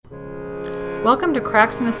Welcome to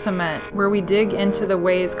Cracks in the Cement, where we dig into the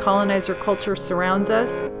ways colonizer culture surrounds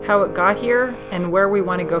us, how it got here, and where we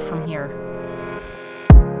want to go from here.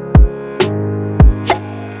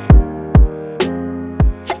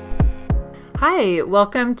 Hi,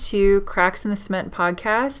 welcome to Cracks in the Cement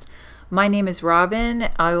podcast. My name is Robin.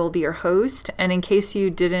 I will be your host, and in case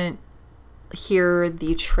you didn't hear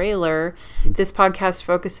the trailer, this podcast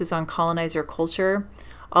focuses on colonizer culture.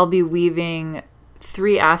 I'll be weaving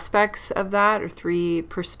three aspects of that, or three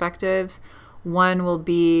perspectives. One will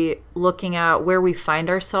be looking at where we find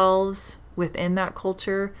ourselves within that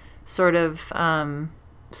culture, sort of some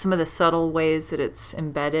of the subtle ways that it's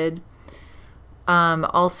embedded.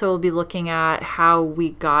 Also, we'll be looking at how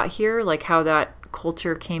we got here, like how that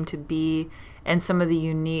culture came to be, and some of the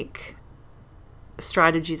unique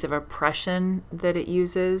strategies of oppression that it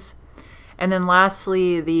uses. And then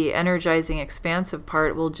lastly, the energizing, expansive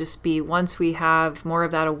part will just be once we have more of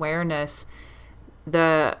that awareness,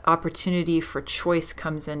 the opportunity for choice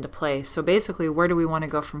comes into play. So basically, where do we want to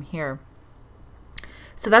go from here?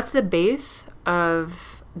 So that's the base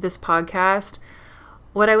of this podcast.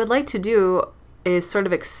 What I would like to do is sort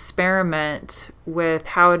of experiment with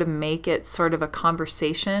how to make it sort of a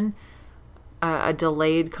conversation, a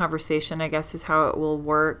delayed conversation, I guess is how it will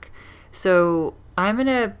work. So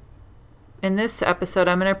in this episode,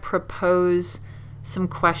 I'm going to propose some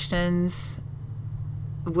questions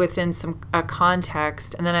within a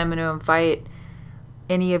context, and then I'm going to invite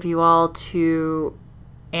any of you all to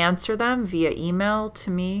answer them via email to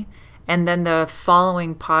me. And then the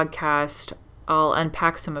following podcast, I'll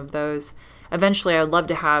unpack some of those. Eventually, I would love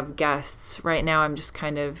to have guests. Right now, I'm just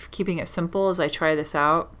kind of keeping it simple as I try this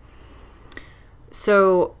out.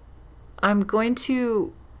 So I'm going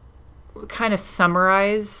to kind of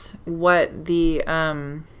summarize what the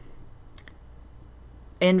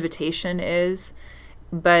invitation is,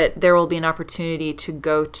 but there will be an opportunity to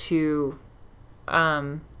go to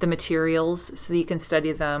the materials so that you can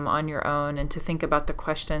study them on your own and to think about the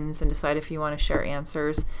questions and decide if you want to share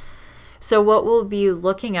answers. So what we'll be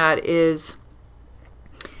looking at is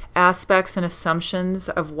aspects and assumptions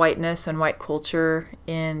of whiteness and white culture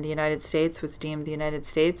in the United States, what's deemed the United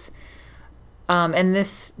States. And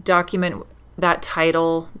this document, that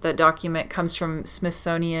document comes from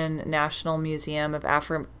Smithsonian National Museum of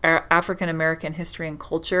African American History and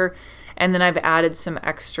Culture. And then I've added some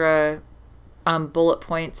extra bullet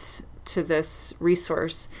points to this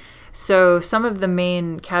resource. So some of the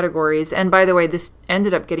main categories, and by the way, this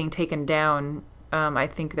ended up getting taken down. I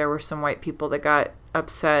think there were some white people that got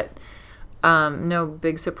upset. No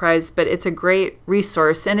big surprise, but it's a great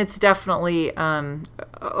resource, and it's definitely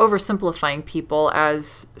oversimplifying people,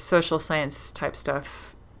 as social science type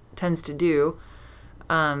stuff tends to do,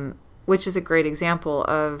 which is a great example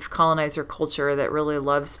of colonizer culture that really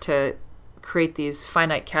loves to create these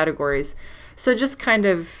finite categories. So just kind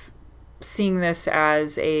of seeing this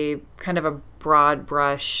as a kind of a broad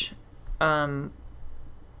brush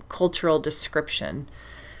cultural description.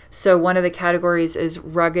 So one of the categories is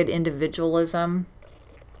rugged individualism.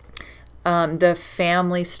 The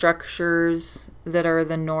family structures that are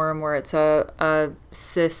the norm, where it's a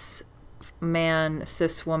cis man,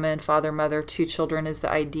 cis woman, father, mother, two children is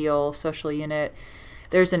the ideal social unit.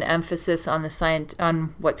 There's an emphasis on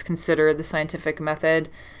on what's considered the scientific method.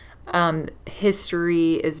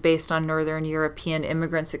 History is based on Northern European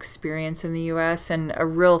immigrants' experience in the U.S. and a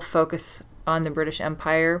real focus on the British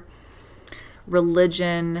Empire.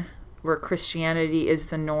 Religion, where Christianity is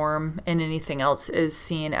the norm and anything else is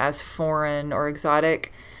seen as foreign or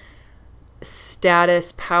exotic.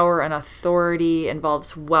 Status, power, and authority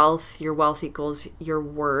involves wealth. Your wealth equals your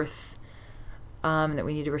worth, that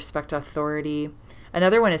we need to respect authority.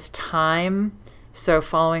 Another one is time, so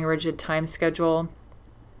following a rigid time schedule.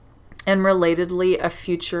 And relatedly, a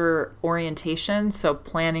future orientation, so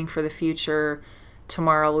planning for the future,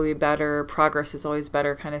 tomorrow will be better, progress is always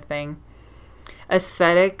better kind of thing.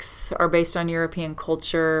 Aesthetics are based on European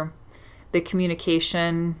culture. The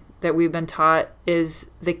communication that we've been taught is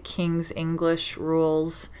the King's English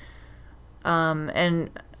rules. And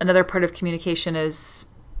another part of communication is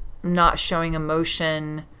not showing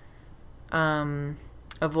emotion,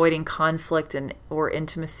 avoiding conflict or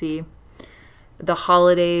intimacy. The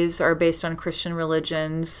holidays are based on Christian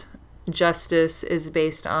religions. Justice is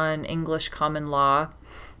based on English common law.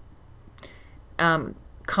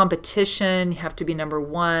 Competition, you have to be number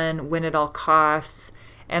one, win at all costs.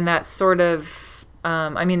 And that's sort of,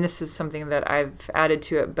 this is something that I've added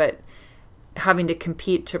to it, but having to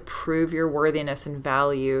compete to prove your worthiness and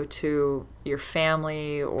value to your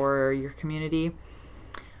family or your community.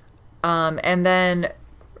 And then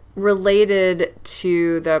related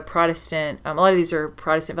to the Protestant, a lot of these are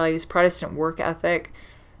Protestant values, Protestant work ethic.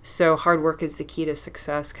 So hard work is the key to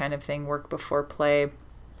success kind of thing, work before play,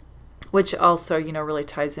 which also, really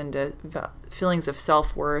ties into feelings of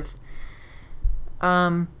self-worth.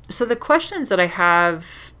 So the questions that I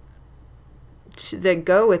have that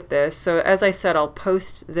go with this, so as I said, I'll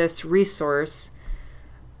post this resource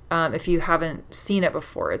if you haven't seen it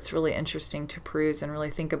before. It's really interesting to peruse and really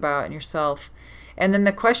think about in yourself. And then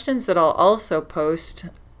the questions that I'll also post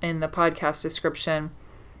in the podcast description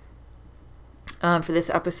for this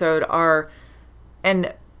episode are,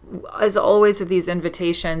 and as always with these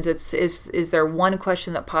invitations, is there one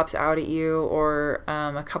question that pops out at you, or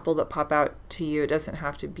a couple that pop out to you? It doesn't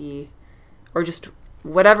have to be, or just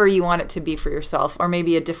whatever you want it to be for yourself, or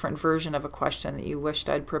maybe a different version of a question that you wished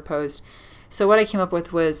I'd proposed. So what I came up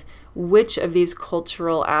with was, which of these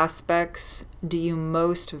cultural aspects do you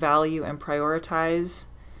most value and prioritize?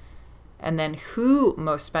 And then who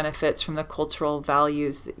most benefits from the cultural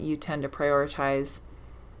values that you tend to prioritize?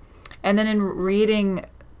 And then in reading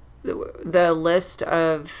the list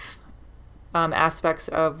of aspects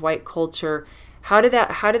of white culture, how do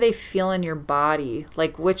they feel in your body?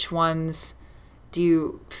 Like, which ones do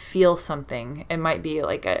you feel something? It might be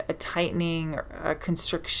like a tightening or a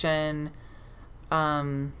constriction,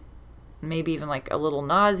 maybe even like a little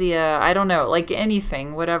nausea. I don't know, like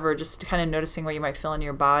anything, whatever, just kind of noticing what you might feel in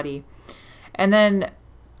your body. And then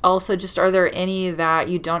also, just, are there any that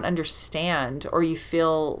you don't understand or you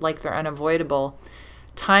feel like they're unavoidable?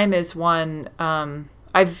 Time is one.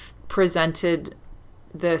 I've presented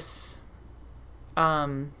this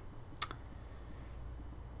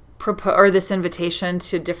this invitation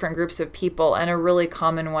to different groups of people, and a really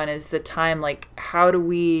common one is the time. Like, how do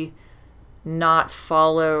we not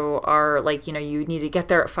follow our, like, you need to get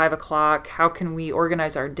there at 5:00. How can we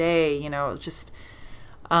organize our day? Just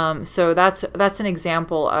so that's an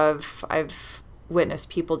example of, I've witnessed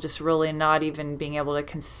people just really not even being able to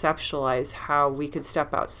conceptualize how we could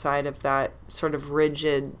step outside of that sort of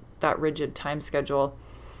rigid time schedule.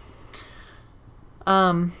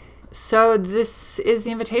 So this is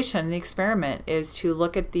the invitation. The experiment is to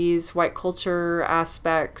look at these white culture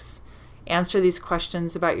aspects, answer these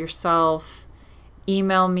questions about yourself,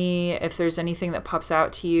 email me if there's anything that pops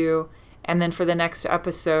out to you, and then for the next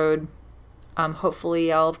episode,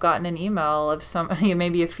 hopefully I'll have gotten an email of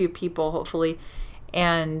maybe a few people, hopefully,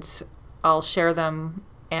 and I'll share them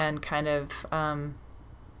and kind of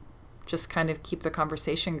just kind of keep the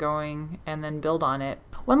conversation going and then build on it.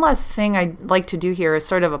 One last thing I'd like to do here is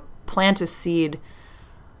sort of plant a seed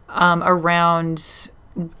around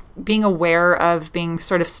being aware of being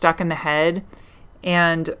sort of stuck in the head.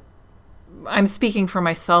 And I'm speaking for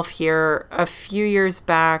myself here. A few years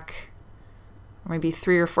back, maybe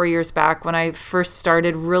 3 or 4 years back, when I first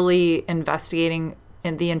started really investigating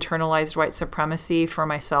in the internalized white supremacy for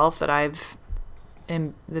myself that's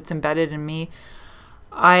embedded in me,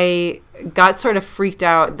 I got sort of freaked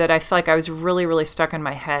out that I felt like I was really, really stuck in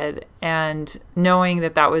my head. And knowing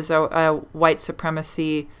that was a white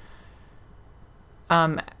supremacy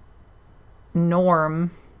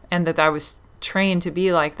norm, and that I was trained to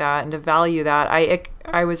be like that and to value that,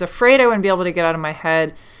 I was afraid I wouldn't be able to get out of my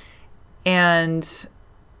head. And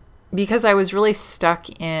because I was really stuck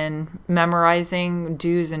in memorizing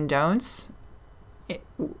do's and don'ts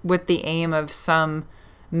with the aim of some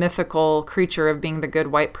mythical creature of being the good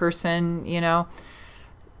white person,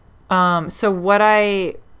 So what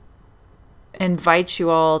I invite you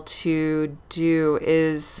all to do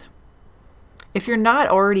is, if you're not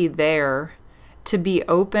already there, to be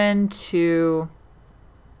open to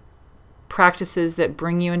practices that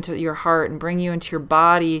bring you into your heart and bring you into your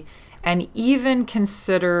body, and even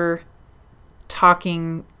consider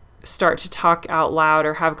start to talk out loud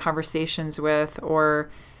or have conversations with, or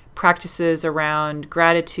practices around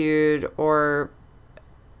gratitude or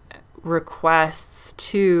requests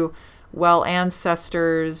to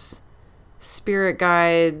ancestors, spirit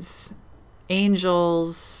guides,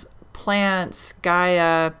 angels, plants,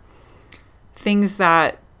 Gaia, things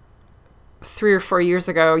that 3 or 4 years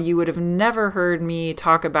ago you would have never heard me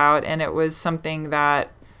talk about, and it was something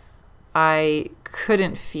that I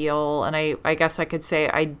couldn't feel, and I guess I could say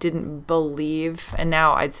I didn't believe, and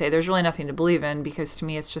now I'd say there's really nothing to believe in, because to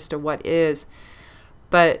me it's just a what is.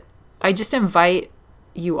 But I just invite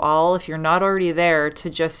you all, if you're not already there, to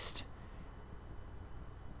just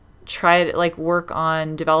try to work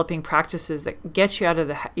on developing practices that get you out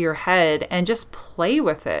of your head, and just play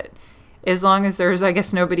with it, as long as there's, I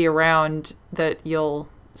guess, nobody around that you'll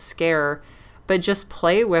scare. But just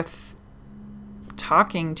play with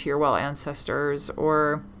talking to your well ancestors,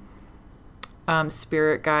 or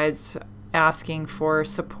spirit guides asking for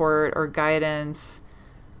support or guidance,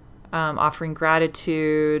 offering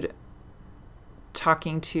gratitude,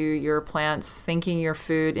 talking to your plants, thanking your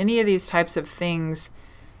food, any of these types of things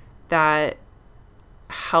that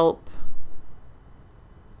help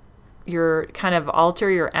your kind of alter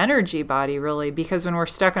your energy body, really. Because when we're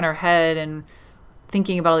stuck in our head and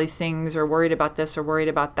thinking about all these things, or worried about this or worried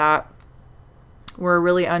about that, we're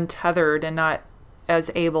really untethered and not as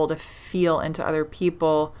able to feel into other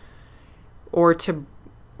people or to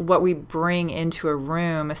what we bring into a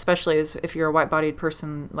room, especially as if you're a white-bodied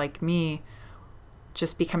person like me,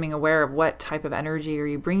 just becoming aware of what type of energy are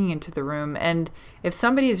you bringing into the room. And if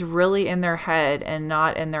somebody's really in their head and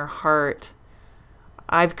not in their heart,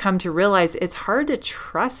 I've come to realize it's hard to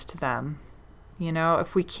trust them.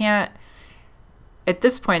 If we can't, at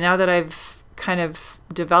this point, now that I've kind of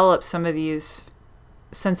developed some of these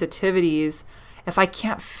sensitivities, if I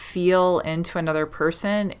can't feel into another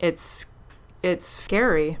person, it's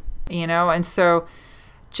scary, and so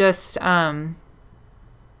just,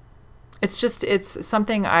 it's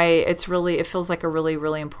something it feels like a really,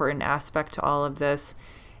 really important aspect to all of this.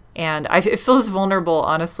 And it feels vulnerable,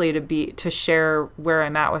 honestly, to share where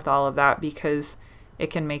I'm at with all of that, because it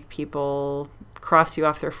can make people cross you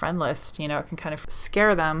off their friend list. It can kind of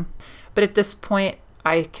scare them. But at this point,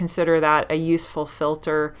 I consider that a useful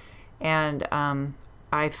filter, and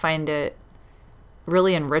I find it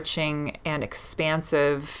really enriching and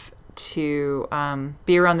expansive to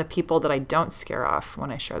be around the people that I don't scare off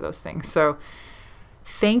when I share those things. So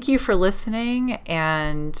thank you for listening,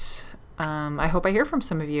 and I hope I hear from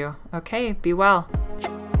some of you. Okay, be well.